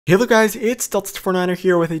Hello guys, it's Delta49er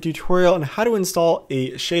here with a tutorial on how to install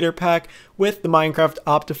a shader pack with the Minecraft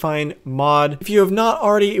OptiFine mod. If you have not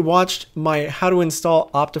already watched my how to install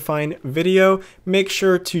OptiFine video, make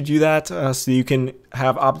sure to do that so you can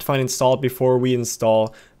have OptiFine installed before we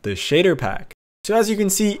install the shader pack. So as you can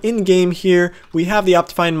see in game here, we have the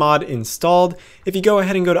OptiFine mod installed. If you go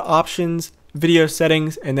ahead and go to options, video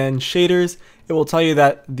settings, and then shaders, it will tell you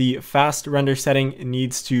that the fast render setting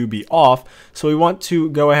needs to be off. So we want to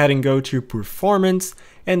go ahead and go to performance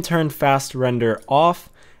and turn fast render off,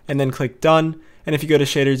 and then click done. And if you go to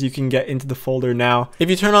shaders, you can get into the folder now. If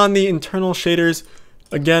you turn on the internal shaders,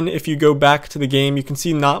 again, if you go back to the game, you can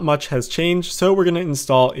see not much has changed. So we're going to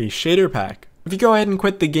install a shader pack. If you go ahead and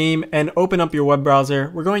quit the game and open up your web browser,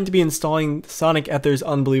 we're going to be installing Sonic Ether's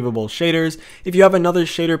Unbelievable Shaders. If you have another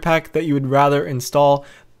shader pack that you would rather install,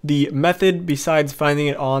 the method, besides finding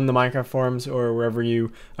it on the Minecraft forums or wherever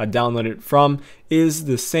you download it from, is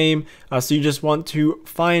the same. So you just want to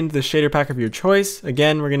find the shader pack of your choice.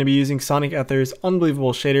 Again, we're going to be using Sonic Ether's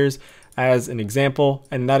Unbelievable Shaders as an example,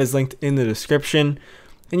 and that is linked in the description.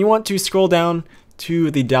 And you want to scroll down to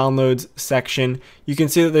the downloads section. You can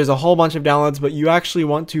see that there's a whole bunch of downloads, but you actually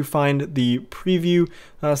want to find the preview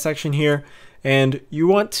section here, and you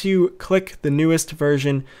want to click the newest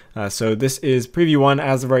version. So this is preview 1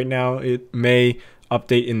 as of right now. It may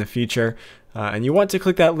update in the future, and you want to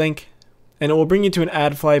click that link and it will bring you to an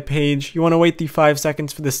ad fly page. You want to wait the 5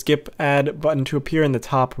 seconds for the skip ad button to appear in the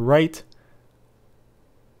top right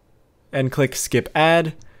and click skip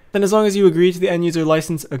ad. Then as long as you agree to the end user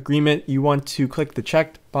license agreement, you want to click the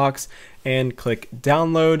checked box and click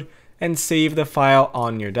download and save the file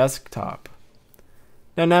on your desktop.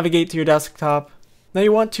 Now navigate to your desktop. Now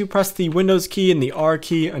you want to press the Windows key and the R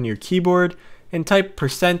key on your keyboard and type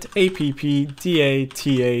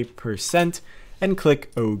 %appdata% and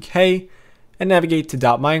click OK, and navigate to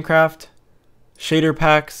 .minecraft, shader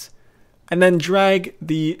packs, and then drag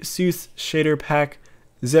the Seuss shader pack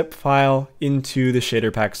zip file into the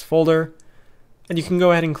shader packs folder. And you can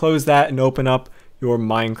go ahead and close that and open up your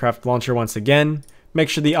Minecraft launcher once again. Make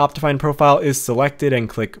sure the OptiFine profile is selected and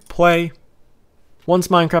click play. Once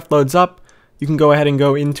Minecraft loads up, you can go ahead and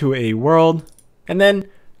go into a world and then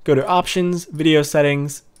go to options, video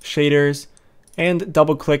settings, shaders, and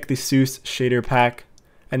double click the Seuss shader pack,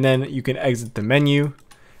 and then you can exit the menu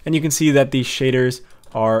and you can see that these shaders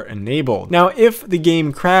are enabled. Now if the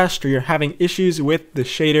game crashed or you're having issues with the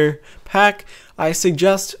shader pack, I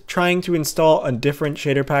suggest trying to install a different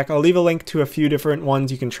shader pack. I'll leave a link to a few different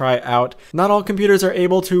ones you can try out. Not all computers are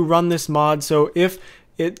able to run this mod, so if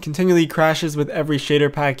it continually crashes with every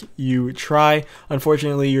shader pack you try,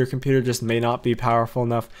 unfortunately your computer just may not be powerful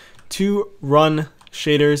enough to run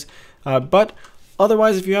shaders. But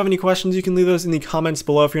otherwise, if you have any questions, you can leave those in the comments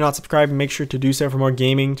below. If you're not subscribed, make sure to do so for more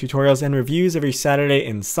gaming tutorials and reviews every Saturday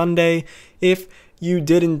and Sunday. If you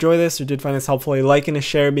did enjoy this or did find this helpful, a like and a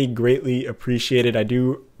share would be greatly appreciated. I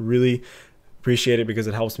do really appreciate it because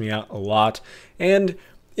it helps me out a lot. And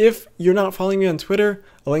if you're not following me on Twitter,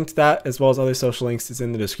 a link to that as well as other social links is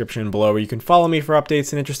in the description below, where you can follow me for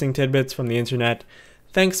updates and interesting tidbits from the internet.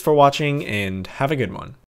 Thanks for watching and have a good one.